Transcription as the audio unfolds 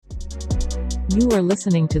You are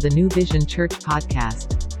listening to the New Vision Church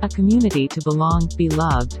podcast, a community to belong, be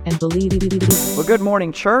loved, and believe. Well, good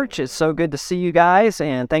morning, church. It's so good to see you guys,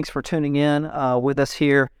 and thanks for tuning in with us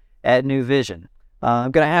here at New Vision.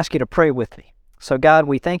 I'm going to ask you to pray with me. So, God,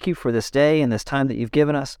 we thank you for this day and this time that you've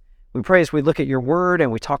given us. We pray as we look at your word and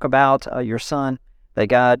we talk about your Son, that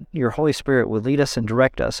God, your Holy Spirit would lead us and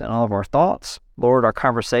direct us in all of our thoughts, Lord, our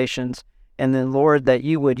conversations, and then, Lord, that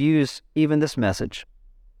you would use even this message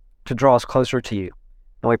to draw us closer to you.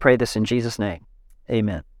 And we pray this in Jesus' name.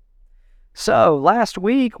 Amen. So, last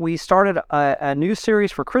week we started a new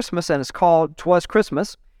series for Christmas, and it's called 'Twas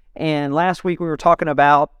Christmas. And last week we were talking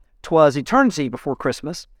about 'twas eternity before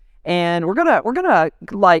Christmas. And we're gonna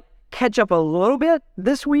like catch up a little bit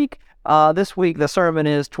this week. This week the sermon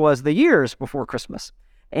is 'Twas the years before Christmas.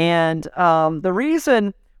 And the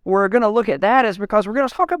reason we're gonna look at that is because we're gonna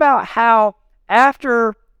talk about how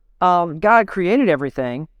after God created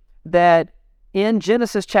everything, that in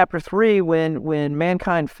Genesis chapter 3, when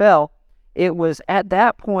mankind fell, it was at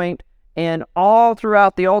that point and all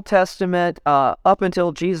throughout the Old Testament up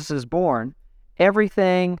until Jesus is born,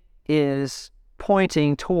 everything is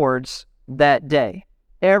pointing towards that day.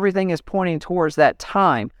 Everything is pointing towards that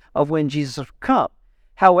time of when Jesus would come.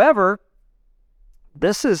 However,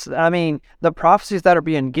 this is, the prophecies that are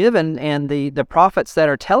being given and the prophets that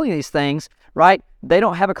are telling these things, right? They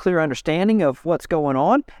don't have a clear understanding of what's going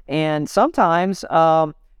on. And sometimes,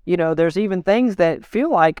 there's even things that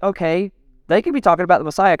feel like, okay, they could be talking about the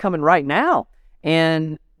Messiah coming right now,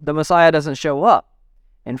 and the Messiah doesn't show up.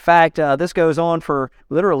 In fact, this goes on for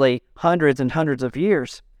literally hundreds and hundreds of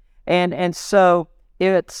years. And so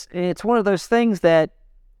it's one of those things that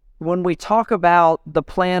when we talk about the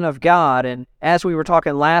plan of God, and as we were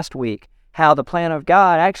talking last week, how the plan of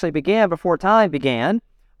God actually began before time began,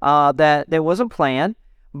 that there was a plan,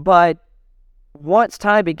 but once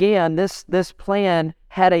time began, this plan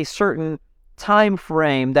had a certain time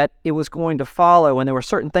frame that it was going to follow, and there were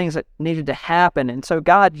certain things that needed to happen. And so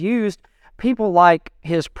God used people like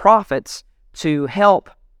his prophets to help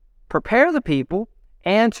prepare the people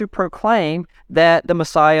and to proclaim that the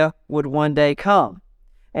Messiah would one day come.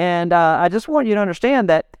 And I just want you to understand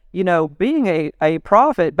that, being a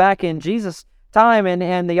prophet back in Jesus' time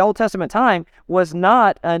and the Old Testament time was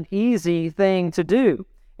not an easy thing to do.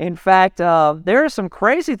 In fact, there are some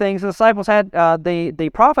crazy things the disciples had, the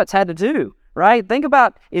prophets had to do, right? Think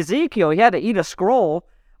about Ezekiel. He had to eat a scroll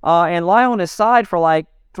and lie on his side for like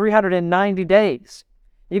 390 days.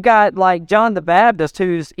 You got like John the Baptist,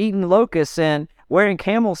 who's eating locusts and wearing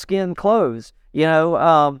camel skin clothes,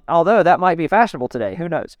 although that might be fashionable today, who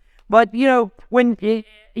knows? But, when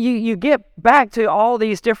you get back to all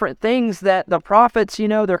these different things that the prophets,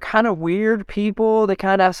 they're kind of weird people. They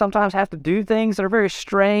kind of sometimes have to do things that are very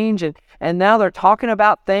strange. And now they're talking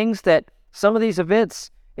about things that some of these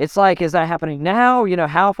events, it's like, is that happening now?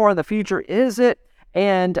 How far in the future is it?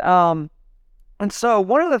 And so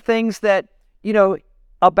one of the things that,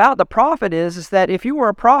 about the prophet is that if you were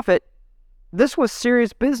a prophet, this was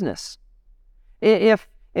serious business. If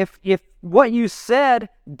what you said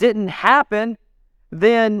didn't happen,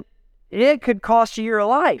 then it could cost you your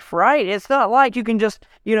life, right? It's not like you can just,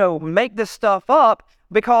 make this stuff up,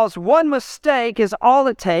 because one mistake is all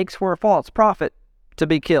it takes for a false prophet to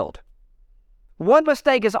be killed. One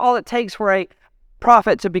mistake is all it takes for a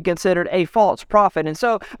prophet to be considered a false prophet. And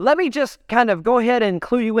so let me just kind of go ahead and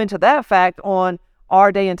clue you into that fact on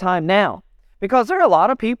our day and time now, because there are a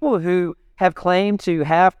lot of people who have claimed to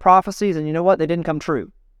have prophecies, and you know what? They didn't come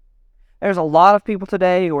true. There's a lot of people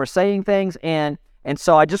today who are saying things, and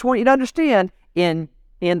so I just want you to understand, in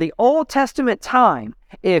the Old Testament time,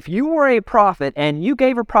 if you were a prophet and you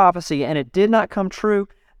gave a prophecy and it did not come true,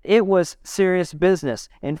 it was serious business.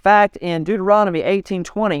 In fact, in Deuteronomy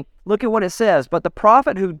 18:20, look at what it says. But the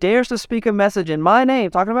prophet who dares to speak a message in my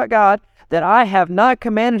name, talking about God, that I have not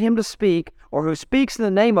commanded him to speak, or who speaks in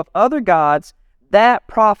the name of other gods, that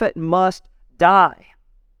prophet must die.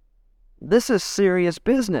 This is serious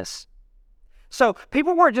business. So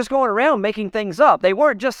people weren't just going around making things up. They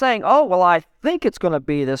weren't just saying, oh, well, I think it's going to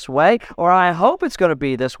be this way, or I hope it's going to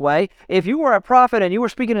be this way. If you were a prophet and you were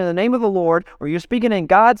speaking in the name of the Lord, or you're speaking in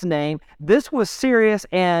God's name, this was serious,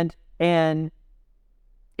 and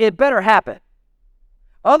it better happen.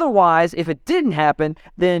 Otherwise, if it didn't happen,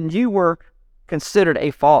 then you were considered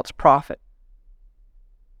a false prophet.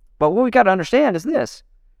 But what we got to understand is this,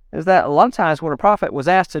 is that a lot of times when a prophet was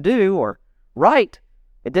asked to do or write,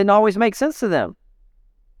 it didn't always make sense to them.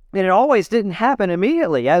 And it always didn't happen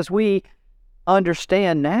immediately, as we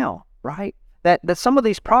understand now, right? That some of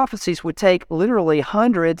these prophecies would take literally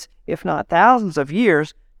hundreds, if not thousands of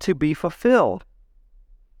years to be fulfilled.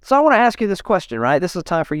 So I want to ask you this question, right? This is a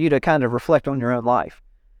time for you to kind of reflect on your own life.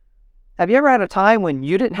 Have you ever had a time when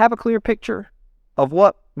you didn't have a clear picture of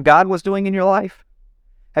what God was doing in your life?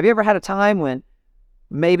 Have you ever had a time when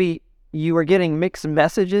maybe you were getting mixed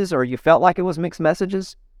messages, or you felt like it was mixed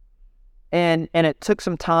messages, and it took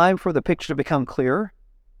some time for the picture to become clearer?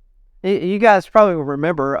 You guys probably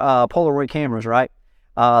remember Polaroid cameras, right?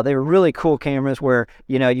 They were really cool cameras where,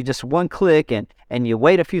 you just one click and you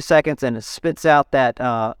wait a few seconds and it spits out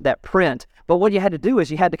that print. But what you had to do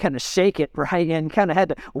is you had to kind of shake it, right? And kind of had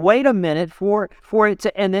to wait a minute for it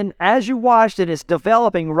to, and then as you watched it, it's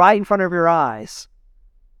developing right in front of your eyes.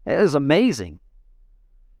 It was amazing.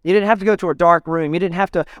 You didn't have to go to a dark room. You didn't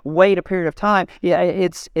have to wait a period of time. Yeah,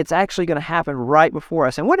 it's actually going to happen right before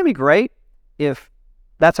us. And wouldn't it be great if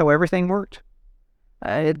that's how everything worked?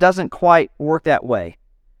 It doesn't quite work that way.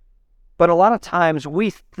 But a lot of times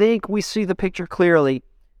we think we see the picture clearly,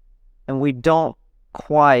 and we don't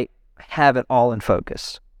quite have it all in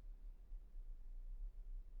focus.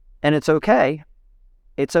 And it's okay.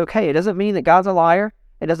 It's okay. It doesn't mean that God's a liar.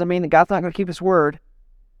 It doesn't mean that God's not going to keep his word.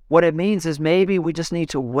 What it means is maybe we just need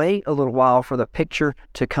to wait a little while for the picture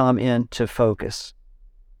to come into focus.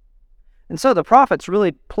 And so the prophets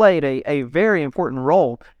really played a very important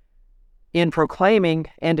role in proclaiming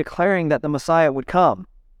and declaring that the Messiah would come.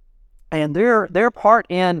 And their part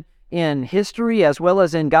in history as well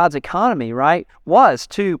as in God's economy, right, was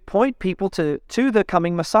to point people to the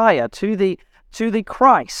coming Messiah, to the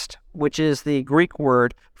Christ, which is the Greek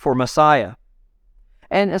word for Messiah.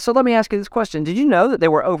 And so let me ask you this question. Did you know that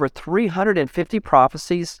there were over 350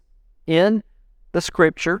 prophecies in the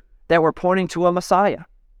Scripture that were pointing to a Messiah?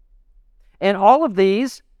 And all of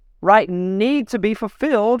these, right, need to be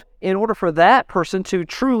fulfilled in order for that person to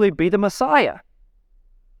truly be the Messiah.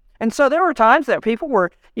 And so there were times that people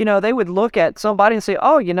were, they would look at somebody and say,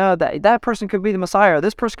 oh, that person could be the Messiah, or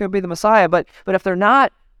this person could be the Messiah. But if they're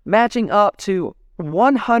not matching up to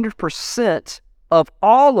 100% of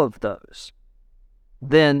all of those,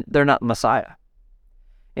 then they're not the Messiah.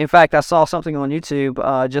 In fact, I saw something on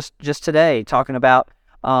YouTube just today talking about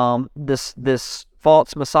this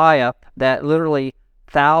false Messiah that literally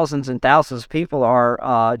thousands and thousands of people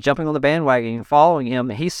are jumping on the bandwagon and following him.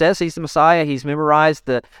 He says he's the Messiah. He's memorized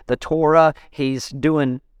the Torah. He's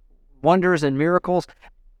doing wonders and miracles.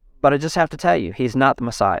 But I just have to tell you, he's not the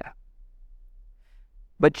Messiah.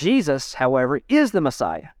 But Jesus, however, is the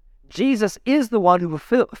Messiah. Jesus is the one who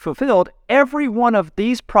fulfilled every one of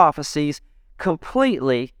these prophecies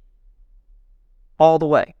completely all the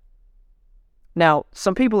way. Now,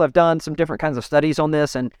 some people have done some different kinds of studies on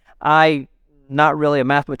this, and I'm not really a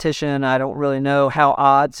mathematician. I don't really know how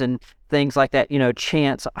odds and things like that,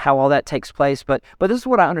 chance, how all that takes place. But this is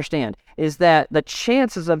what I understand, is that the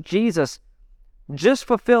chances of Jesus just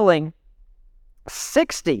fulfilling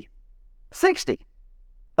 60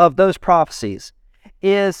 of those prophecies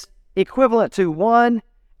is equivalent to 1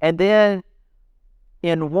 and then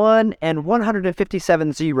in 1 and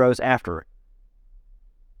 157 zeros after it.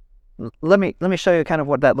 Let me show you kind of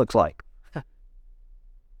what that looks like.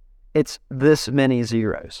 It's this many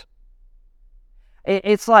zeros.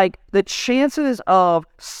 It's like the chances of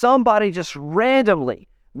somebody just randomly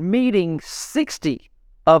meeting 60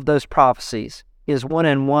 of those prophecies is 1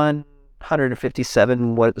 in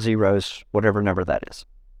 157 zeros, whatever number that is.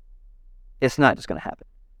 It's not just going to happen.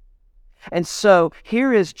 And so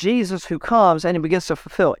here is Jesus who comes and he begins to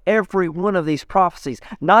fulfill every one of these prophecies.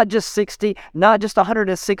 Not just 60, not just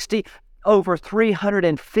 160, over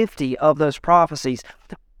 350 of those prophecies.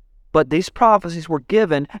 But these prophecies were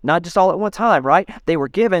given not just all at one time, right? They were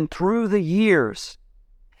given through the years.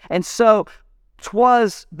 And so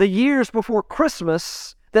 'twas the years before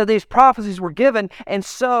Christmas that these prophecies were given, and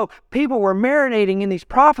so people were marinating in these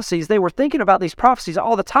prophecies. They were thinking about these prophecies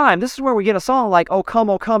all the time. This is where we get a song like, O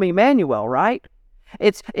come, Emmanuel, right?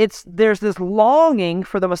 There's this longing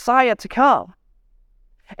for the Messiah to come.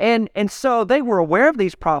 And so they were aware of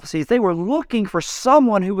these prophecies. They were looking for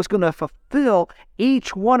someone who was going to fulfill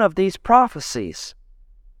each one of these prophecies.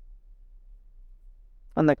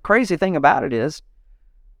 And the crazy thing about it is,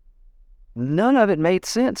 none of it made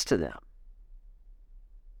sense to them.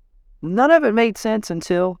 None of it made sense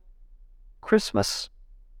until Christmas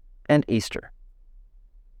and Easter.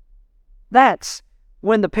 That's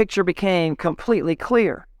when the picture became completely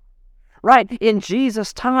clear. Right? In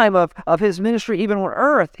Jesus' time of his ministry, even on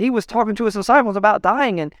earth, he was talking to his disciples about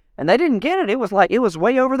dying, and they didn't get it. It was like it was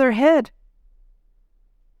way over their head.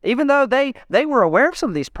 Even though they were aware of some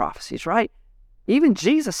of these prophecies, right? Even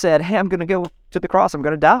Jesus said, hey, I'm going to go to the cross, I'm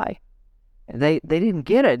going to die. And they didn't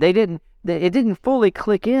get it. It didn't fully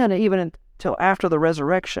click in even until after the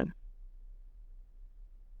resurrection.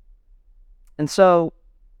 And so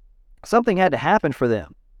something had to happen for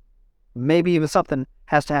them. Maybe even something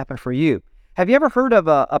has to happen for you. Have you ever heard of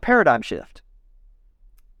a paradigm shift?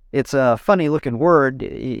 It's a funny looking word.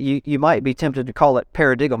 You might be tempted to call it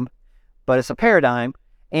paradigm, but it's a paradigm.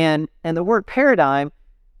 And the word paradigm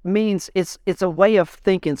means it's a way of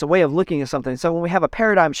thinking, it's a way of looking at something. So when we have a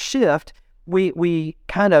paradigm shift, we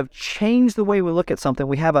kind of change the way we look at something.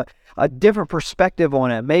 We have a different perspective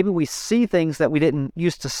on it. Maybe we see things that we didn't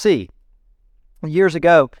used to see. Years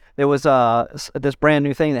ago, there was this brand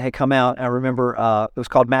new thing that had come out. I remember it was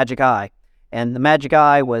called Magic Eye. And the Magic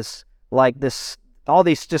Eye was like this, all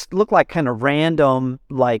these just looked like kind of random,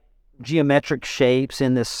 like geometric shapes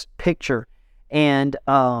in this picture. And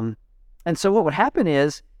so what would happen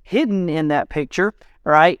is, hidden in that picture,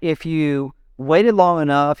 right, if you waited long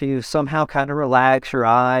enough, you somehow kind of relax your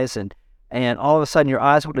eyes, and all of a sudden your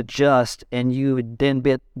eyes would adjust, and you would then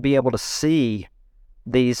be able to see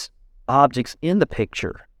these objects in the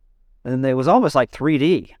picture. And it was almost like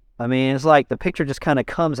 3D. I mean, it's like the picture just kind of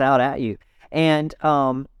comes out at you. And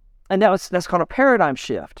that's called a paradigm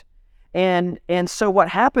shift. And so what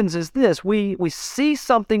happens is this: we see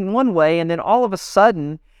something one way, and then all of a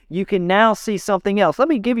sudden you can now see something else. Let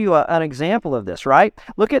me give you an example of this, right?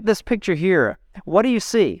 Look at this picture here. What do you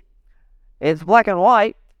see? It's black and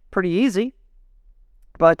white, pretty easy.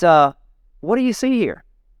 But what do you see here?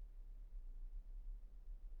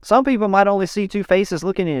 Some people might only see two faces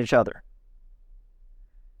looking at each other.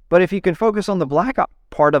 But if you can focus on the black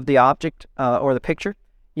part of the object or the picture,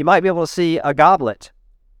 you might be able to see a goblet.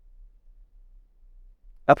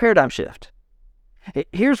 A paradigm shift.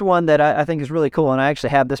 Here's one that I think is really cool, and I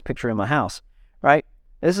actually have this picture in my house, right?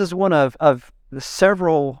 This is one of the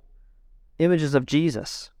several images of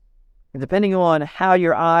Jesus. And depending on how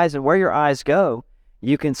your eyes and where your eyes go,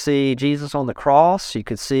 you can see Jesus on the cross. You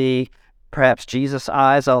could see perhaps Jesus'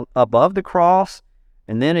 eyes above the cross.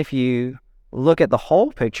 And then if you look at the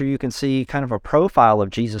whole picture, you can see kind of a profile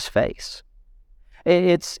of Jesus' face.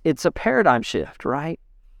 It's a paradigm shift, right?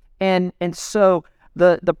 And so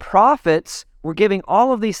the prophets were giving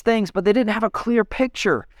all of these things, but they didn't have a clear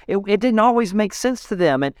picture. It didn't always make sense to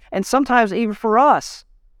them. And sometimes even for us,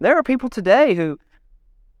 there are people today who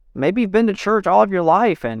maybe you've been to church all of your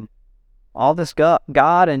life, and all this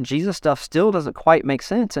God and Jesus stuff still doesn't quite make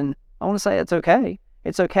sense. And I want to say it's okay.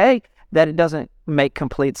 It's okay that it doesn't make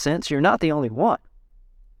complete sense. You're not the only one.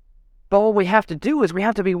 But what we have to do is we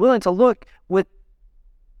have to be willing to look with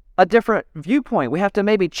a different viewpoint. We have to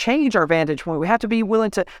maybe change our vantage point. We have to be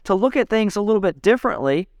willing to look at things a little bit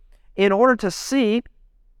differently in order to see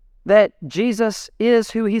that Jesus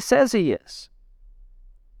is who he says he is.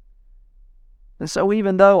 And so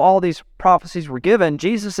even though all these prophecies were given,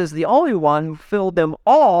 Jesus is the only one who filled them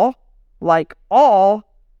all, like all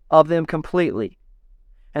of them completely.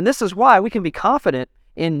 And this is why we can be confident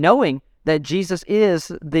in knowing that Jesus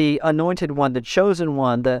is the anointed one, the chosen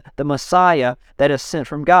one, the Messiah that is sent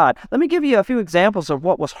from God. Let me give you a few examples of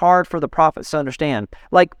what was hard for the prophets to understand.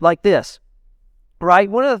 Like this, right?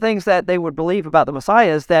 One of the things that they would believe about the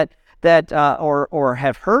Messiah is that or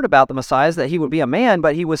have heard about the Messiah is that he would be a man,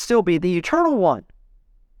 but he would still be the eternal one.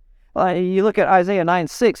 You look at Isaiah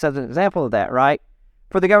 9:6 as an example of that, right?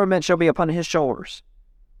 For the government shall be upon his shoulders.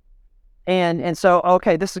 And so,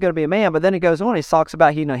 okay, this is going to be a man, but then it goes on. He talks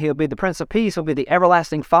about, he'll be the Prince of Peace. He'll be the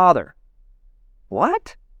everlasting Father.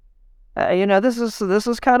 What? This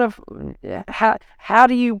is kind of, how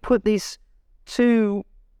do you put these two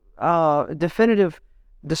definitive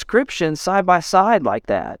descriptions side by side like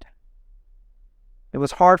that? It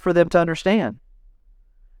was hard for them to understand.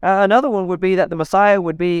 Another one would be that the Messiah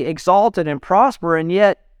would be exalted and prosper, and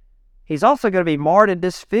yet he's also going to be marred and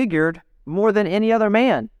disfigured more than any other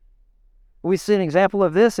man. We see an example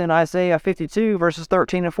of this in Isaiah 52, verses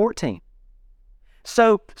 13 and 14.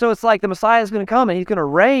 So it's like the Messiah is going to come, and he's going to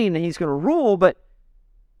reign, and he's going to rule, but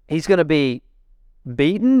he's going to be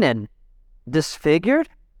beaten and disfigured.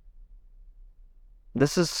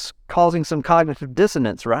 This is causing some cognitive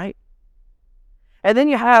dissonance, right? And then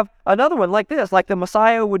you have another one like this, like the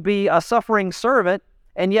Messiah would be a suffering servant,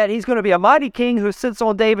 and yet he's going to be a mighty king who sits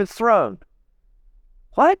on David's throne.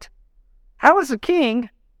 What? How is a king,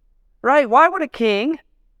 right? Why would a king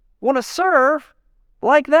want to serve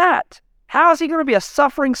like that? How is he going to be a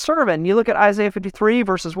suffering servant? You look at Isaiah 53,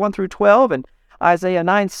 verses 1 through 12, and Isaiah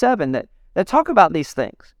 9:7 that talk about these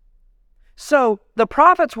things. So the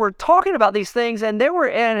prophets were talking about these things, and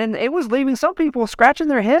and it was leaving some people scratching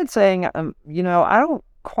their heads saying, I don't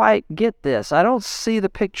quite get this. I don't see the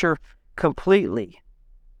picture completely.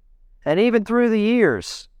 And even through the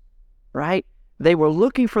years, right, they were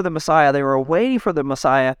looking for the Messiah. They were waiting for the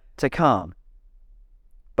Messiah to come.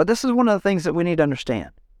 But this is one of the things that we need to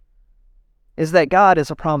understand, is that God is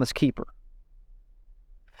a promise keeper.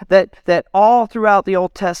 That all throughout the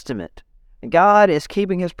Old Testament, God is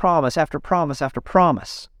keeping his promise after promise after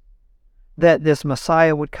promise that this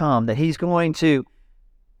Messiah would come, that he's going to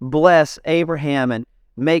bless Abraham and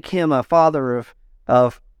make him a father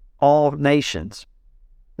of all nations,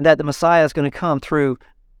 and that the Messiah is going to come through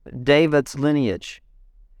David's lineage.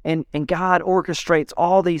 And God orchestrates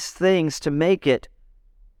all these things to make it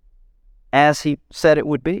as he said it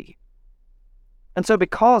would be. And so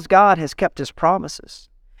because God has kept his promises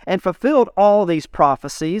and fulfilled all these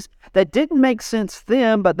prophecies that didn't make sense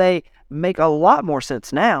then, but they make a lot more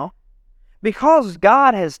sense now, because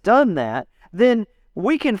God has done that, then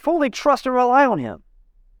we can fully trust and rely on him.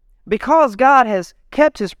 Because God has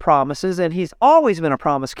kept his promises, and he's always been a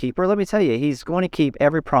promise keeper, let me tell you, he's going to keep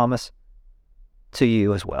every promise to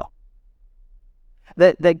you as well.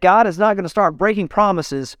 That God is not going to start breaking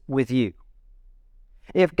promises with you.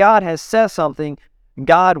 If God has said something,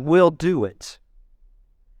 God will do it.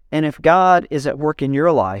 And if God is at work in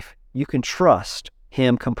your life, you can trust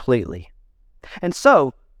him completely. And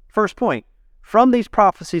so, first point, from these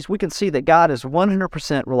prophecies, we can see that God is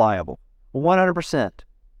 100% reliable. 100%.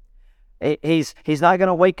 He's not going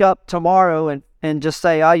to wake up tomorrow and just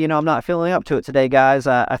say, I'm not feeling up to it today, guys.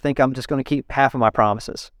 I think I'm just going to keep half of my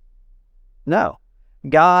promises. No.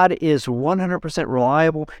 God is 100%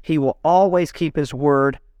 reliable. He will always keep his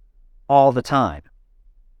word all the time.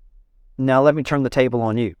 Now let me turn the table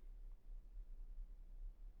on you.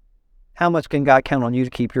 How much can God count on you to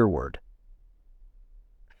keep your word?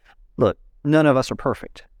 Look, none of us are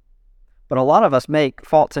perfect, but a lot of us make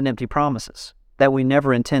false and empty promises that we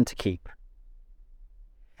never intend to keep.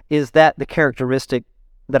 Is that the characteristic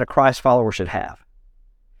that a Christ follower should have?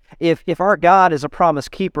 If our God is a promise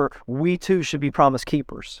keeper, we too should be promise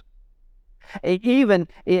keepers. Even,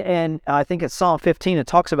 and I think it's Psalm 15, it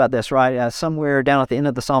talks about this, right? Somewhere down at the end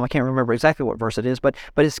of the Psalm, I can't remember exactly what verse it is, but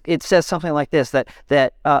it says something like this,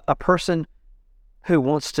 that a person who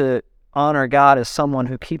wants to honor God is someone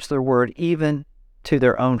who keeps their word even to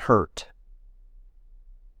their own hurt.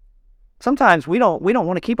 Sometimes we don't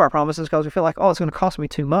want to keep our promises because we feel like, it's going to cost me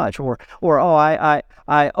too much, or I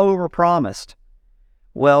overpromised.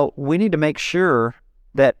 Well, we need to make sure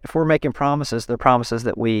that if we're making promises, they're promises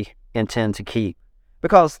that we intend to keep,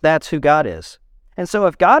 because that's who God is. And so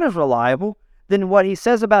if God is reliable, then what he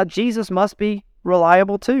says about Jesus must be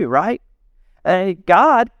reliable too, right?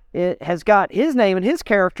 God has got his name and his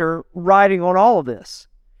character riding on all of this.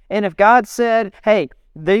 And if God said, hey,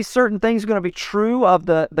 these certain things are going to be true of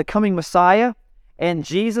the coming Messiah, and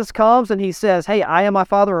Jesus comes and he says, hey, I and my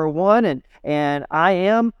Father are one, and I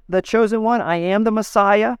am the chosen one, I am the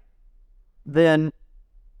Messiah, then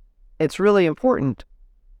it's really important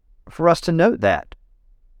for us to note that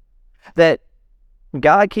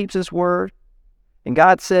God keeps his word, and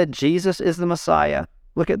God said Jesus is the Messiah.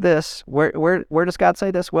 Look at this. Where does God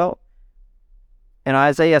say this? Well, in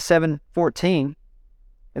Isaiah 7:14,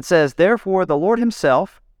 it says, therefore the Lord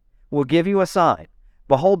himself will give you a sign.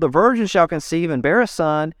 Behold, the virgin shall conceive and bear a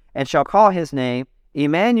son, and shall call his name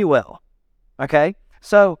Emmanuel. Okay?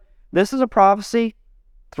 So this is a prophecy.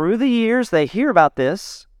 Through the years, they hear about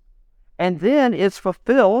this, and then it's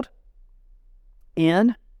fulfilled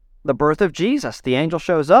in the birth of Jesus. The angel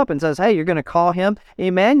shows up and says, hey, you're going to call him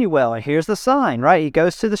Emmanuel. And here's the sign, right? He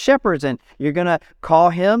goes to the shepherds, and you're going to call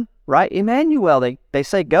him, right, Emmanuel. They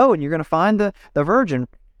say, go, and you're going to find the virgin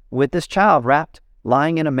with this child wrapped,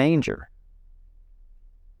 lying in a manger.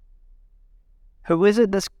 Who is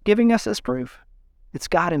it that's giving us this proof? It's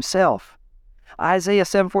God himself. Isaiah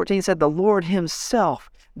 7:14 said, the Lord himself.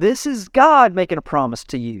 This is God making a promise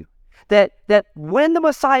to you. That when the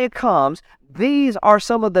Messiah comes, these are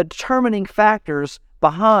some of the determining factors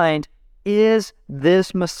behind, is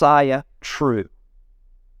this Messiah true?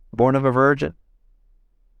 Born of a virgin,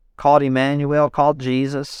 called Emmanuel, called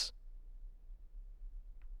Jesus.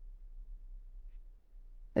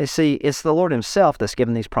 You see, it's the Lord himself that's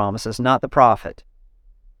given these promises, not the prophet.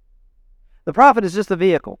 The prophet is just the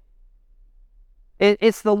vehicle.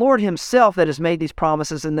 It's the Lord himself that has made these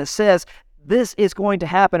promises and that says, this is going to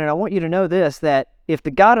happen. And I want you to know this, that if the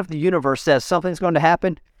God of the universe says something's going to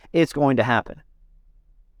happen, it's going to happen.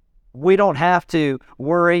 We don't have to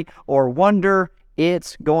worry or wonder.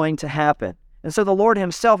 It's going to happen. And so the Lord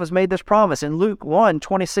himself has made this promise. In Luke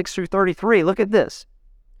 1:26-33, look at this.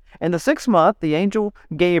 In the 6th month, the angel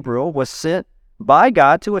Gabriel was sent by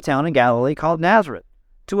God to a town in Galilee called Nazareth,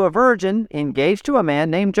 to a virgin engaged to a man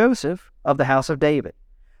named Joseph of the house of David.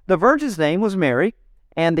 The virgin's name was Mary,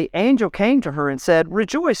 and the angel came to her and said,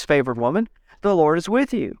 rejoice, favored woman, the Lord is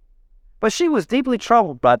with you. But she was deeply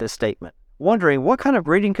troubled by this statement, wondering what kind of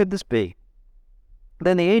greeting could this be.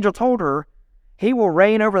 Then the angel told her, "He will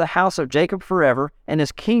reign over the house of Jacob forever, and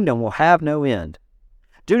his kingdom will have no end.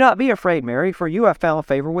 Do not be afraid, Mary, for you have found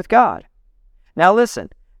favor with God. Now listen,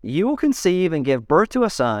 you will conceive and give birth to a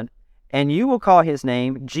son, and you will call his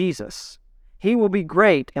name Jesus. He will be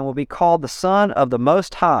great and will be called the Son of the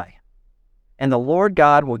Most High. And the Lord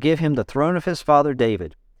God will give him the throne of his father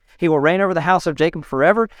David. He will reign over the house of Jacob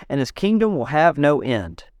forever, and his kingdom will have no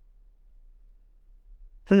end."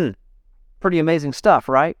 Pretty amazing stuff,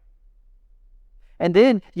 right? And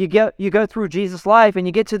then you go through Jesus' life, and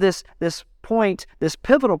you get to this point, this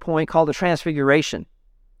pivotal point called the Transfiguration.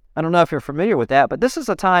 I don't know if you're familiar with that, but this is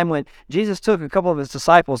a time when Jesus took a couple of his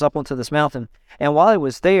disciples up onto this mountain, and while he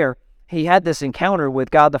was there, he had this encounter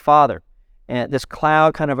with God the Father, and this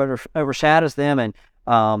cloud kind of overshadows them,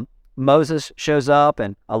 and Moses shows up,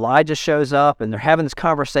 and Elijah shows up, and they're having this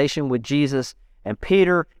conversation with Jesus. And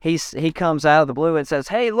Peter, he comes out of the blue and says,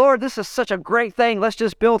 "Hey, Lord, this is such a great thing. Let's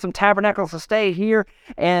just build some tabernacles to stay here."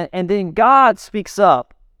 And then God speaks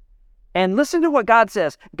up. And listen to what God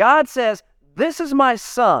says. God says, "This is my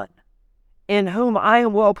Son, in whom I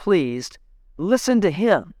am well pleased. Listen to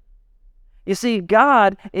him." You see,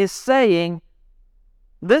 God is saying,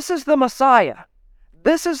 this is the Messiah.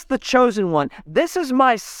 This is the chosen one. This is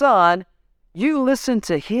my Son. You listen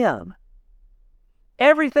to him.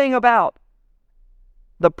 Everything about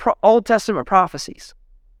the Old Testament prophecies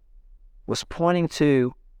was pointing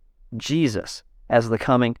to Jesus as the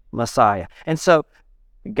coming Messiah. And so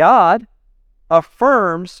God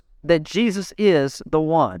affirms that Jesus is the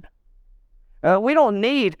one. We don't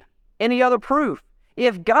need any other proof.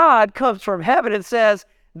 If God comes from heaven and says,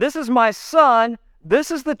 "This is my Son,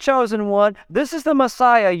 this is the chosen one, this is the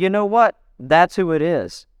Messiah," you know what? That's who it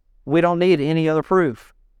is. We don't need any other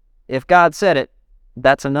proof. If God said it,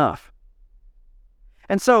 that's enough.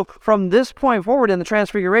 And so from this point forward in the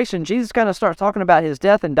Transfiguration, Jesus kind of starts talking about his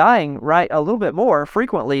death and dying, right, a little bit more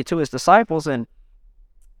frequently to his disciples, and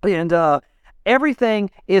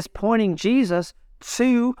everything is pointing Jesus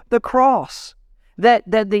to the cross. That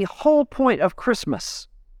the whole point of Christmas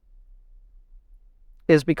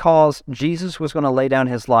is because Jesus was going to lay down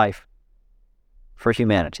his life for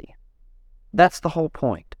humanity. That's the whole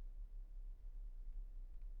point.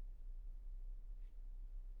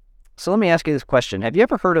 So let me ask you this question. Have you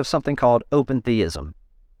ever heard of something called open theism?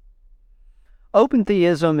 Open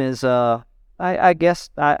theism is, I guess,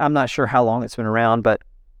 I'm not sure how long it's been around, but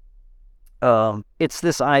it's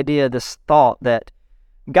this idea, this thought that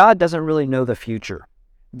God doesn't really know the future,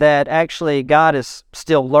 that actually God is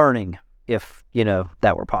still learning, if,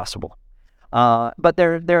 that were possible. But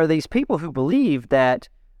there are these people who believe that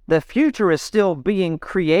the future is still being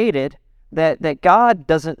created, that God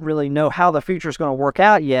doesn't really know how the future is going to work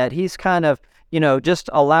out yet. He's kind of, just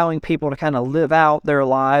allowing people to kind of live out their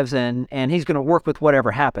lives, and he's going to work with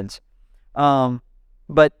whatever happens.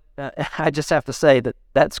 But I just have to say that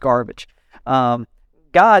that's garbage.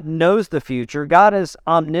 God knows the future. God is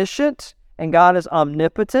omniscient, and God is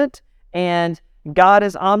omnipotent, and God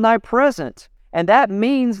is omnipresent. And that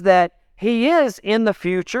means that he is in the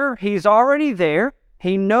future. He's already there.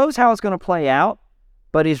 He knows how it's going to play out,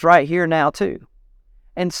 but he's right here now too.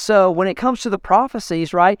 And so when it comes to the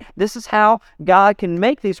prophecies, right, this is how God can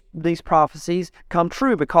make these prophecies come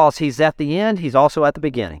true, because he's at the end, he's also at the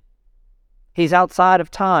beginning. He's outside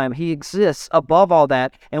of time. He exists above all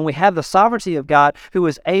that. And we have the sovereignty of God, who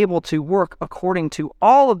is able to work according to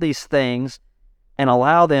all of these things and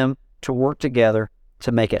allow them to work together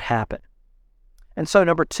to make it happen. And so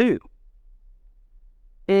number 2,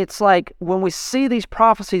 it's like when we see these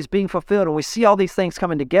prophecies being fulfilled and we see all these things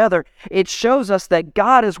coming together, it shows us that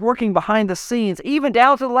God is working behind the scenes, even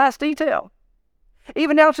down to the last detail.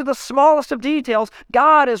 Even down to the smallest of details,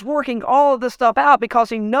 God is working all of this stuff out because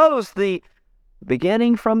he knows the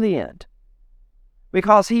beginning from the end.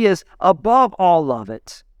 Because he is above all of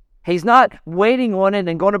it. He's not waiting on it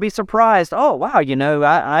and going to be surprised. "Oh, wow,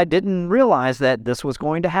 I didn't realize that this was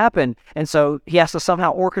going to happen." And so he has to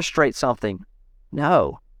somehow orchestrate something.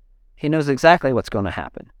 No, he knows exactly what's going to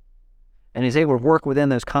happen. And he's able to work within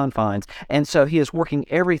those confines. And so he is working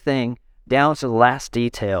everything down to the last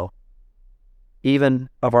detail, even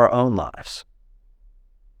of our own lives.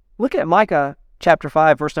 Look at Micah chapter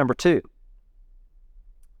 5, verse number 2.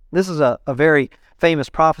 This is a very famous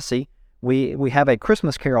prophecy. We have a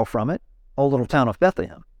Christmas carol from it, O Little Town of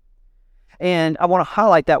Bethlehem. And I want to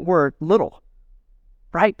highlight that word, little,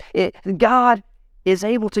 right? God is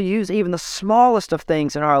able to use even the smallest of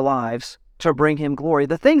things in our lives to bring him glory.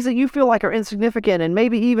 The things that you feel like are insignificant, and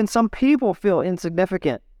maybe even some people feel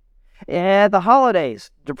insignificant. At the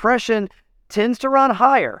holidays, depression tends to run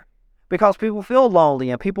higher because people feel lonely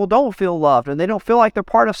and people don't feel loved and they don't feel like they're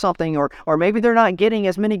part of something, or maybe they're not getting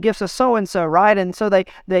as many gifts as so-and-so, right? And so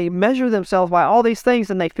they measure themselves by all these things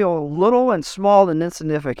and they feel little and small and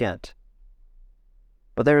insignificant.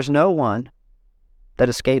 But there's no one that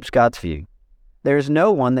escapes God's view. There's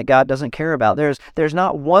no one that God doesn't care about. There's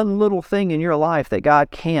not one little thing in your life that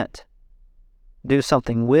God can't do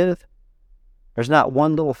something with. There's not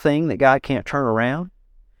one little thing that God can't turn around.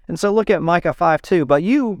 And so look at Micah 5:2. But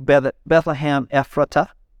you, Bethlehem Ephratah,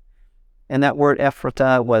 and that word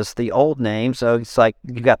Ephratah was the old name. So it's like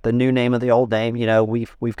you got the new name of the old name. You know,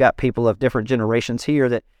 we've got people of different generations here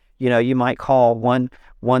that, you know, you might call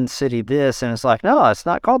one city this, and it's like, no, it's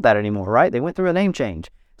not called that anymore, right? They went through a name change.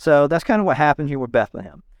 So that's kind of what happened here with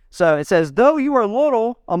Bethlehem. So it says, though you are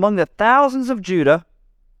little among the thousands of Judah,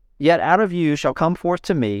 yet out of you shall come forth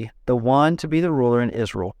to me the one to be the ruler in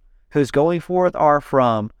Israel, whose going forth are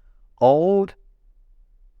from old,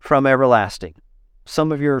 from everlasting.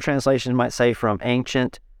 Some of your translations might say from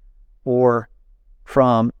ancient, or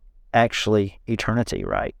from actually eternity,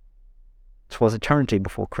 right? 'Twas eternity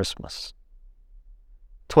before Christmas.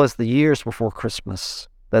 'Twas the years before Christmas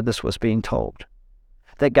that this was being told,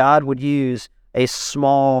 that God would use a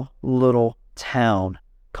small little town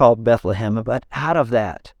called Bethlehem, but out of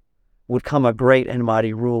that would come a great and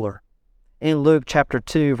mighty ruler. In Luke chapter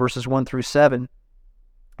 2, verses 1 through 7,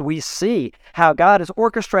 we see how God is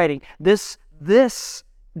orchestrating this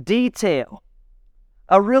detail,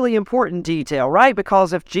 a really important detail, right?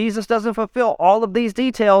 Because if Jesus doesn't fulfill all of these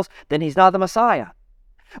details, then he's not the Messiah.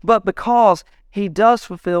 But because he does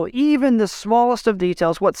fulfill even the smallest of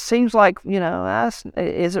details, what seems like, you know,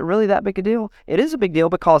 is it really that big a deal? It is a big deal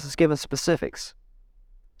because it's given specifics.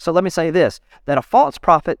 So let me say this, that a false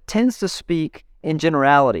prophet tends to speak in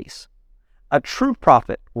generalities. A true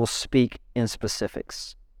prophet will speak in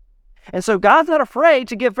specifics. And so God's not afraid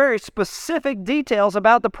to give very specific details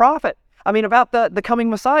about the prophet. About the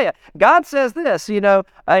coming Messiah. God says this, you know,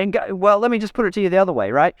 well, let me just put it to you the other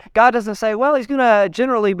way, right? God doesn't say, well, he's going to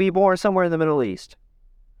generally be born somewhere in the Middle East.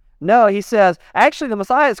 No, he says, actually, the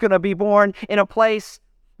Messiah is going to be born in a place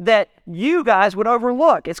that you guys would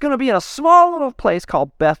overlook. It's going to be in a small little place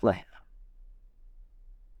called Bethlehem.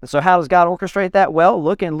 And so how does God orchestrate that? Well,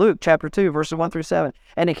 look in Luke chapter 2, verses 1 through 7.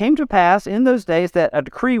 And it came to pass in those days that a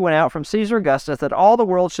decree went out from Caesar Augustus that all the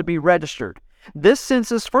world should be registered. This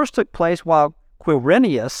census first took place while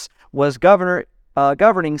Quirinius was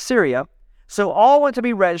governing Syria. So all went to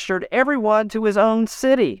be registered, everyone to his own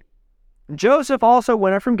city. Joseph also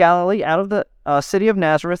went up from Galilee out of the city of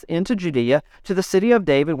Nazareth into Judea to the city of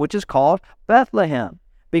David, which is called Bethlehem,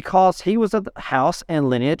 because he was of the house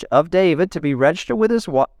and lineage of David, to be registered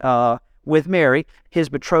with Mary, his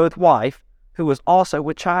betrothed wife, who was also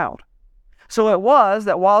with child. So it was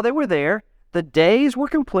that while they were there, the days were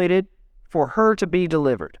completed for her to be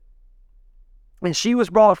delivered. And she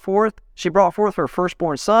brought forth her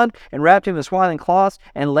firstborn son, and wrapped him in swaddling cloths,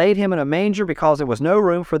 and laid him in a manger, because there was no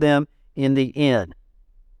room for them in the inn.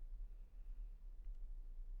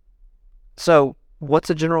 So, what's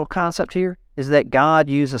the general concept here? Is that God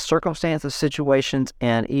uses circumstances, situations,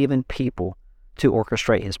 and even people to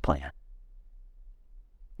orchestrate his plan.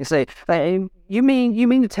 You say, you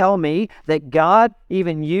mean to tell me that God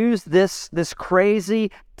even used this crazy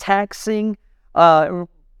taxing brought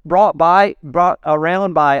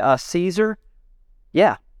around by Caesar?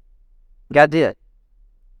 Yeah, God did.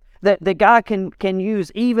 That God can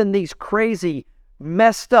use even these crazy,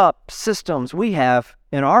 messed up systems we have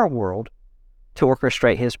in our world to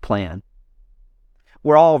orchestrate his plan.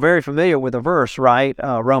 We're all very familiar with a verse, right?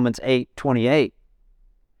 Romans 8:28,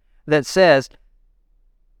 that says,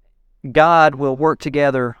 God will work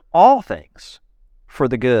together all things for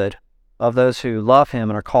the good of those who love him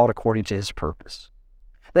and are called according to his purpose.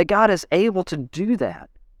 That God is able to do that.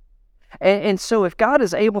 And so if God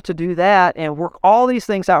is able to do that and work all these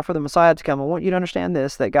things out for the Messiah to come, I want you to understand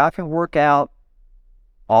this, that God can work out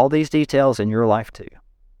all these details in your life too.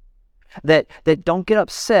 That don't get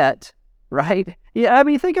upset, right? Yeah,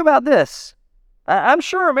 think about this. I'm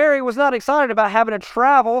sure Mary was not excited about having to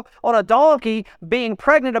travel on a donkey, being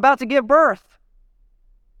pregnant, about to give birth.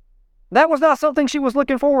 That was not something she was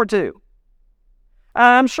looking forward to.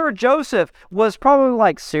 I'm sure Joseph was probably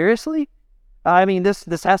like, seriously?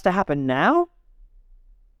 This has to happen now?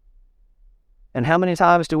 And how many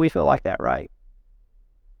times do we feel like that, right?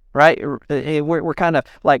 Right? We're kind of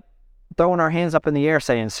like throwing our hands up in the air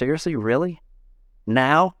saying, seriously, really?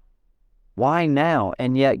 Now? Why now?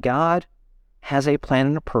 And yet God has a plan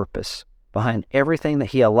and a purpose behind everything that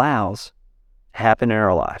he allows happen in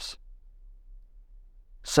our lives.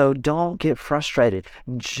 So don't get frustrated.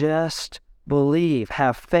 Just believe,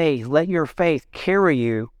 have faith. Let your faith carry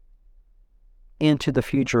you into the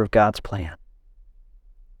future of God's plan.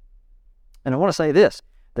 And I want to say this,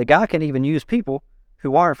 that God can even use people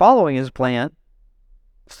who aren't following his plan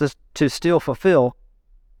to still fulfill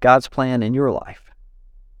God's plan in your life.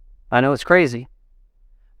 I know it's crazy,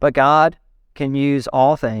 but God can use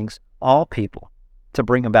all things, all people, to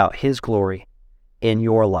bring about his glory in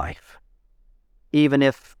your life, even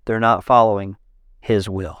if they're not following his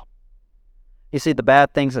will. You see, the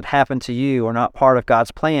bad things that happen to you are not part of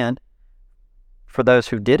God's plan for those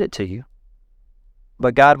who did it to you,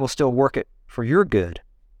 but God will still work it for your good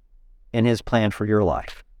in his plan for your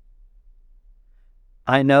life.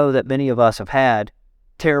 I know that many of us have had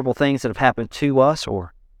terrible things that have happened to us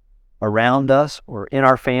or around us or in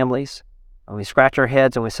our families. And we scratch our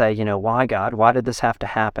heads and we say, why, God? Why did this have to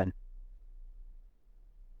happen?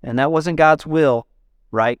 And that wasn't God's will,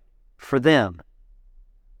 right, for them.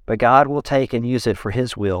 But God will take and use it for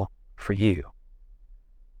his will for you.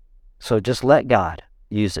 So just let God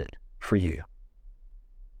use it for you.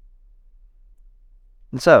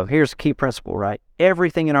 And so here's the key principle, right?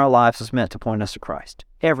 Everything in our lives is meant to point us to Christ.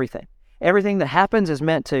 Everything. Everything that happens is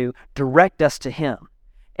meant to direct us to him.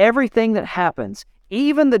 Everything that happens,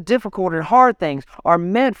 even the difficult and hard things, are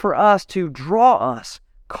meant for us to draw us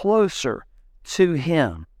closer to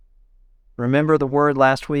him. Remember the word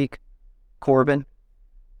last week, Corbin,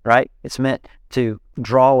 right? It's meant to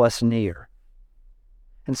draw us near.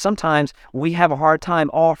 And sometimes we have a hard time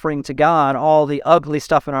offering to God all the ugly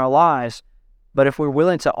stuff in our lives, but if we're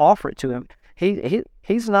willing to offer it to him,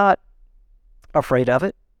 he's not afraid of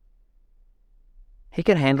it. He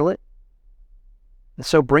can handle it. And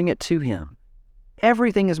so bring it to him.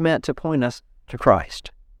 Everything is meant to point us to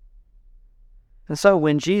Christ. And so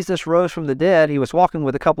when Jesus rose from the dead, he was walking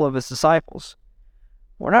with a couple of his disciples.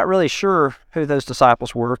 We're not really sure who those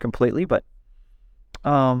disciples were completely, but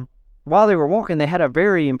while they were walking, they had a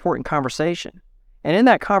very important conversation. And in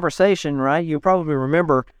that conversation, right, you probably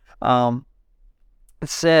remember, it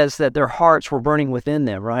says that their hearts were burning within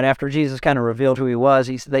them, right? After Jesus kind of revealed who he was,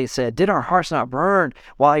 they said, did our hearts not burn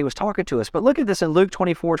while he was talking to us? But look at this in Luke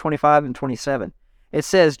 24, 25, and 27. It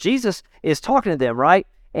says Jesus is talking to them, right?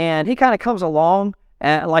 And he kind of comes along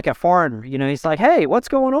like a foreigner. He's like, hey, what's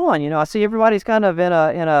going on? I see everybody's kind of in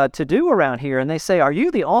a to-do around here. And they say, are you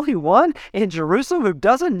the only one in Jerusalem who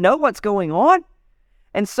doesn't know what's going on?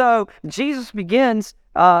 And so Jesus begins,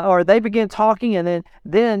 or they begin talking, and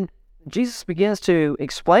then Jesus begins to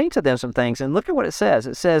explain to them some things. And look at what it says.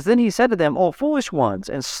 It says, then he said to them, O foolish ones,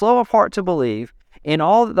 and slow of heart to believe in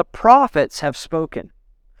all that the prophets have spoken.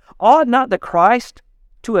 Ought not the Christ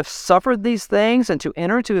to have suffered these things and to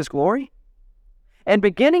enter into his glory? And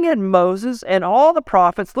beginning at Moses and all the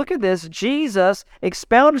prophets, look at this, Jesus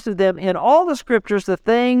expounded to them in all the scriptures the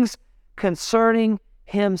things concerning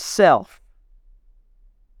himself.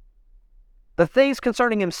 The things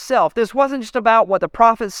concerning himself. This wasn't just about what the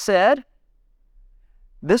prophets said.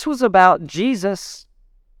 This was about Jesus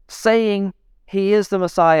saying he is the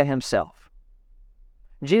Messiah himself.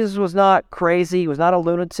 Jesus was not crazy. He was not a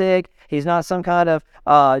lunatic. He's not some kind of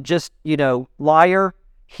liar.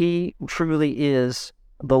 He truly is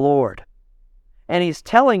the Lord. And he's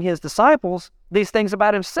telling his disciples these things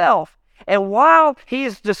about himself. And while he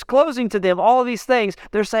is disclosing to them all of these things,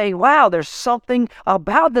 they're saying, wow, there's something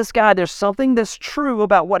about this guy. There's something that's true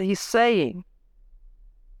about what he's saying.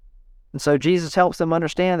 And so Jesus helps them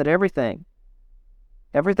understand that everything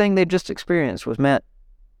they've just experienced was meant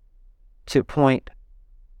to point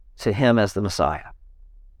to him as the Messiah.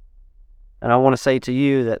 And I want to say to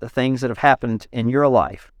you that the things that have happened in your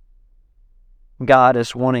life, God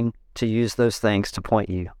is wanting to use those things to point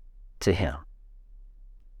you to him.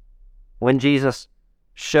 When Jesus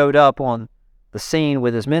showed up on the scene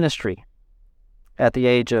with his ministry at the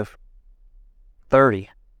age of 30,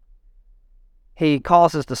 he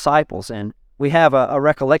calls his disciples, and we have a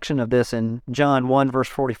recollection of this in John 1, verse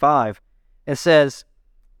 45. It says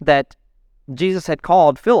that Jesus had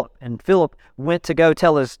called Philip, and Philip went to go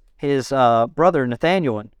tell his brother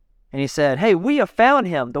Nathanael, and he said, hey, we have found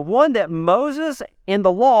him, the one that Moses in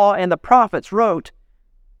the law and the prophets wrote,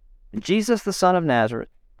 Jesus the son of Nazareth.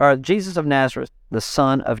 Or Jesus of Nazareth, the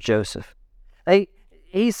son of Joseph.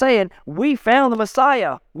 He's saying, we found the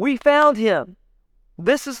Messiah. We found him.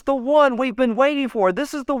 This is the one we've been waiting for.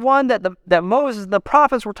 This is the one that Moses and the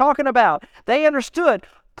prophets were talking about. They understood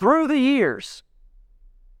through the years.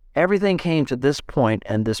 Everything came to this point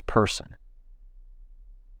and this person.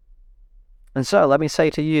 And so let me say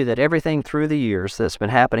to you that everything through the years that's been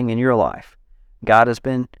happening in your life, God has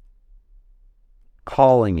been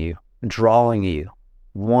calling you, drawing you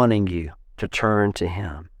wanting you to turn to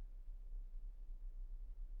Him.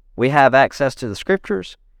 We have access to the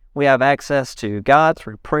Scriptures. We have access to God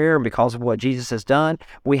through prayer, and because of what Jesus has done,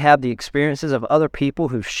 we have the experiences of other people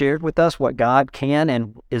who've shared with us what God can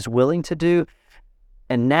and is willing to do.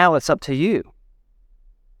 And now it's up to you.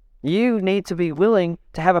 You need to be willing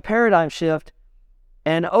to have a paradigm shift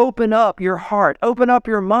and open up your heart, open up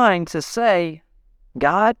your mind to say,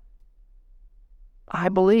 God, I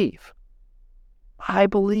believe. I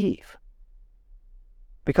believe.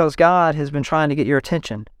 Because God has been trying to get your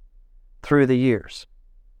attention through the years.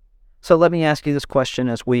 So let me ask you this question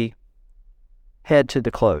as we head to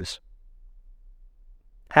the close.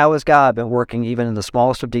 How has God been working even in the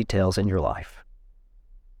smallest of details in your life?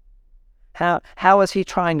 How is He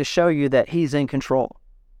trying to show you that He's in control?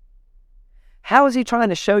 How is He trying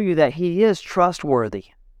to show you that He is trustworthy?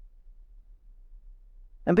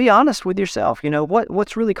 And be honest with yourself.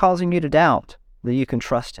 What's really causing you to doubt that you can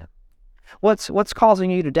trust Him? What's causing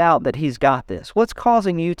you to doubt that He's got this? What's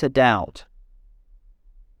causing you to doubt?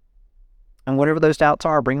 And whatever those doubts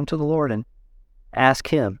are, bring them to the Lord and ask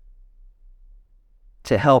Him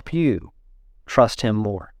to help you trust Him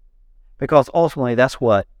more. Because ultimately, that's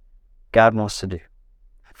what God wants to do.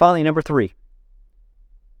 Finally, number 3.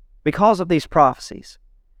 Because of these prophecies,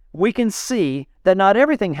 we can see that not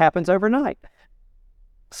everything happens overnight.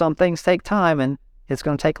 Some things take time, and it's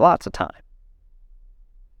going to take lots of time.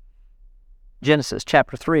 Genesis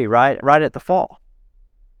chapter 3, right at the fall.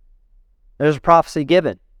 There's a prophecy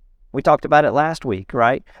given. We talked about it last week,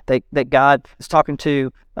 right? That God is talking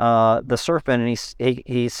to the serpent, and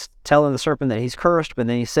he's telling the serpent that he's cursed, but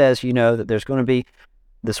then he says, that there's going to be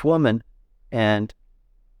this woman, and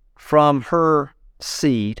from her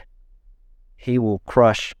seed, he will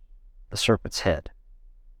crush the serpent's head.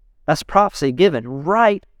 That's prophecy given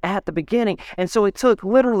right at the beginning. And so it took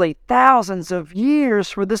literally thousands of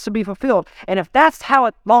years for this to be fulfilled. And if that's how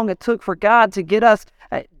long it took for God to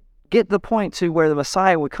get the point to where the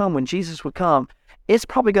Messiah would come, when Jesus would come, it's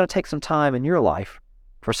probably going to take some time in your life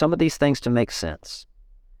for some of these things to make sense.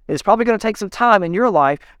 It's probably going to take some time in your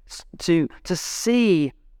life to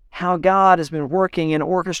see how God has been working and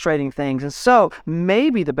orchestrating things. And so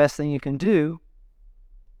maybe the best thing you can do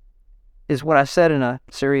is what I said in a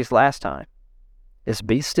series last time, is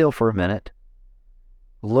be still for a minute,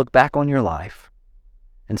 look back on your life,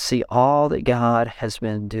 and see all that God has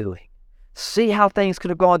been doing. See how things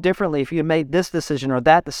could have gone differently if you had made this decision or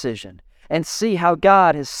that decision. And see how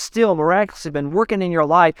God has still miraculously been working in your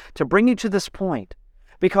life to bring you to this point.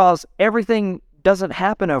 Because everything doesn't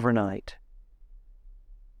happen overnight.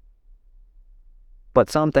 But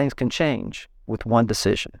some things can change with one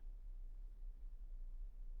decision.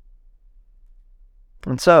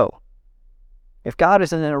 And so, if God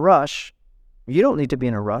isn't in a rush, you don't need to be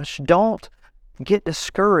in a rush. Don't get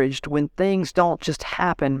discouraged when things don't just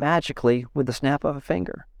happen magically with the snap of a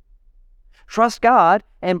finger. Trust God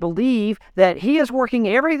and believe that He is working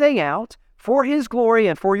everything out for His glory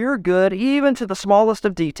and for your good, even to the smallest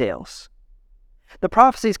of details. The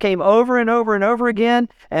prophecies came over and over and over again,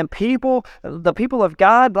 and the people of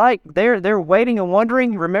God, they're waiting and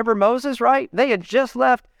wondering. Remember Moses, right? They had just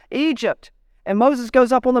left Egypt. And Moses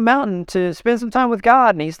goes up on the mountain to spend some time with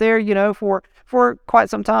God, and he's there, for quite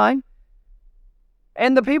some time.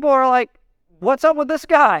 And the people are like, what's up with this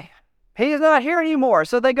guy? He's not here anymore.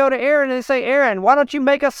 So they go to Aaron and they say, Aaron, why don't you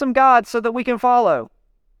make us some gods so that we can follow?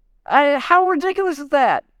 How ridiculous is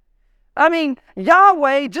that? I mean,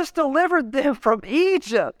 Yahweh just delivered them from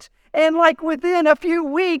Egypt. And within a few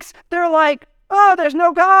weeks, they're like, oh, there's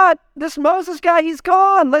no God. This Moses guy, he's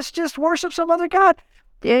gone. Let's just worship some other God.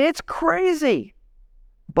 It's crazy.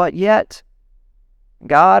 But yet,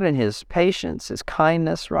 God in His patience, His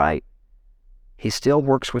kindness, right? He still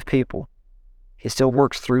works with people. He still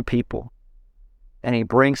works through people. And He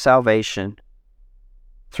brings salvation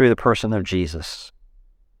through the person of Jesus.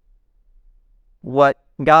 What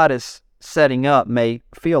God is setting up may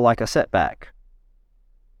feel like a setback.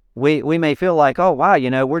 We may feel like, oh, wow,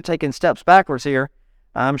 we're taking steps backwards here.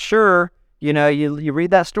 I'm sure, you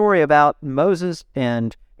read that story about Moses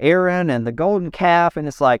and Aaron and the golden calf, and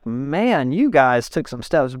it's like, man, you guys took some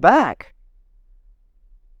steps back.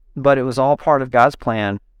 But it was all part of God's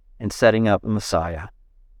plan in setting up the Messiah.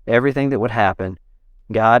 Everything that would happen,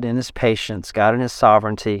 God in His patience, God in His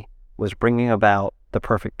sovereignty, was bringing about the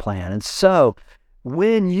perfect plan. And so,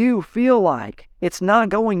 when you feel like it's not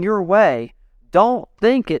going your way, don't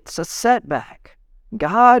think it's a setback.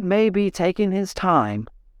 God may be taking His time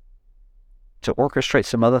to orchestrate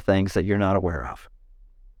some other things that you're not aware of.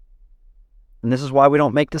 And this is why we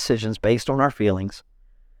don't make decisions based on our feelings,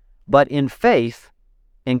 but in faith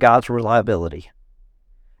in God's reliability.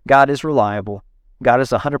 God is reliable. God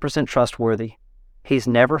is 100% trustworthy. He's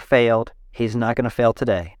never failed. He's not going to fail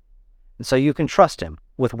today. And so you can trust him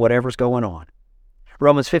with whatever's going on.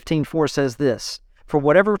 Romans 15:4 says this, "For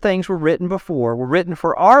whatever things were written before were written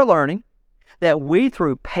for our learning, that we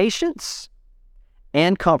through patience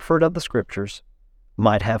and comfort of the Scriptures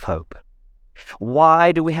might have hope."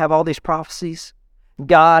 Why do we have all these prophecies?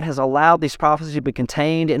 God has allowed these prophecies to be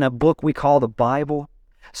contained in a book we call the Bible,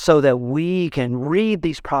 so that we can read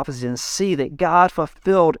these prophecies and see that God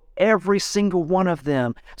fulfilled every single one of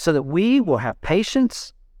them, so that we will have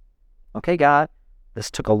patience. Okay, God, this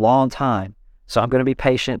took a long time, so I'm going to be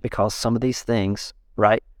patient because some of these things,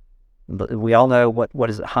 right? But we all know what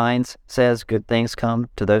is it? Hines says, good things come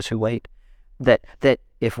to those who wait. That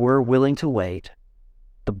if we're willing to wait,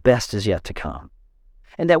 the best is yet to come.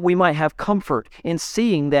 And that we might have comfort in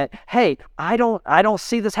seeing that, hey, I don't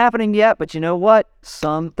see this happening yet, but you know what?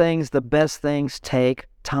 Some things, the best things, take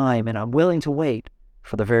time, and I'm willing to wait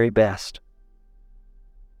for the very best.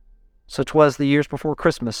 So 'twas the years before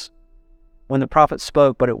Christmas when the prophet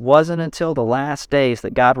spoke, but it wasn't until the last days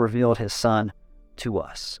that God revealed his Son to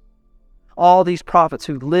us. All these prophets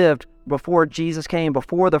who lived before Jesus came,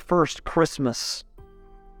 before the first Christmas,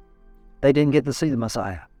 they didn't get to see the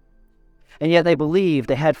Messiah. And yet they believed,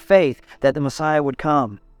 they had faith that the Messiah would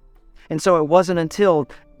come. And so it wasn't until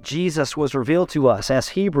Jesus was revealed to us, as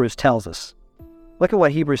Hebrews tells us. Look at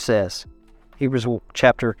what Hebrews says. Hebrews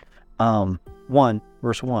chapter 1,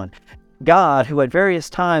 verse 1. God, who at various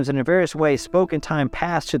times and in various ways spoke in time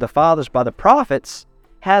past to the fathers by the prophets,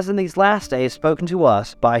 has in these last days spoken to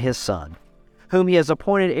us by his Son, whom he has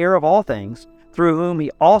appointed heir of all things, through whom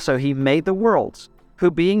he made the worlds, who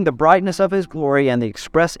being the brightness of his glory and the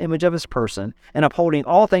express image of his person, and upholding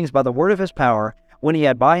all things by the word of his power, when he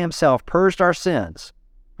had by himself purged our sins.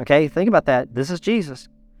 Okay, think about that. This is Jesus.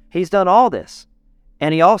 He's done all this.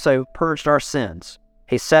 And he also purged our sins.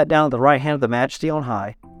 He sat down at the right hand of the Majesty on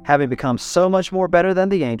high, having become so much more better than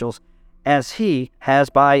the angels, as he has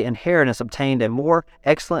by inheritance obtained a more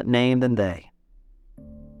excellent name than they.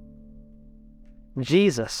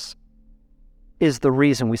 Jesus is the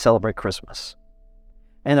reason we celebrate Christmas.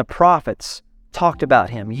 And the prophets talked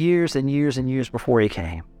about him years and years and years before he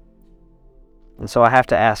came. And so I have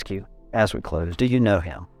to ask you, as we close, do you know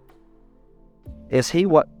him? Is he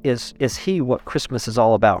what Christmas is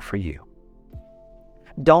all about for you?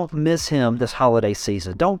 Don't miss him this holiday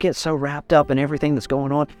season. Don't get so wrapped up in everything that's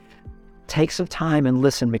going on. Take some time and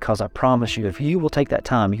listen, because I promise you, if you will take that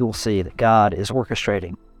time, you will see that God is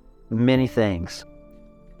orchestrating many things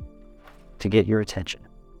to get your attention.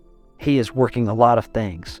 He is working a lot of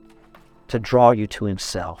things to draw you to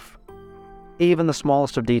himself. Even the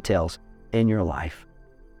smallest of details in your life,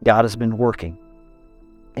 God has been working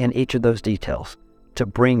in each of those details to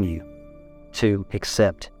bring you to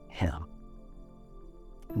accept him.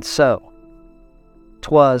 And so,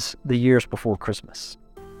 'twas the years before Christmas.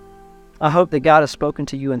 I hope that God has spoken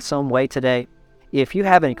to you in some way today. If you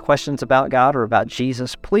have any questions about God or about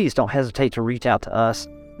Jesus, please don't hesitate to reach out to us.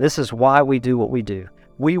 This is why we do what we do.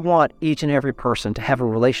 We want each and every person to have a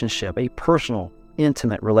relationship, a personal,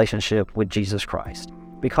 intimate relationship with Jesus Christ,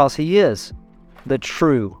 because he is the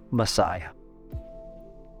true Messiah.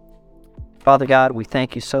 Father God, we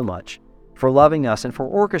thank you so much for loving us and for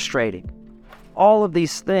orchestrating all of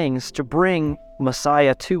these things to bring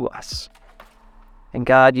Messiah to us. And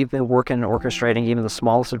God, you've been working and orchestrating even the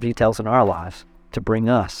smallest of details in our lives to bring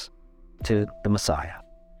us to the Messiah.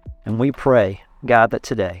 And we pray, God, that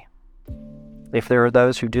today, if there are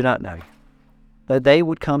those who do not know you, that they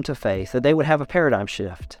would come to faith, that they would have a paradigm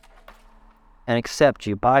shift and accept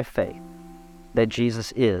you by faith, that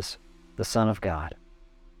Jesus is the Son of God,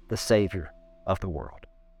 the Savior of the world.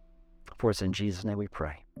 For it's in Jesus' name we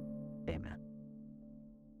pray. Amen.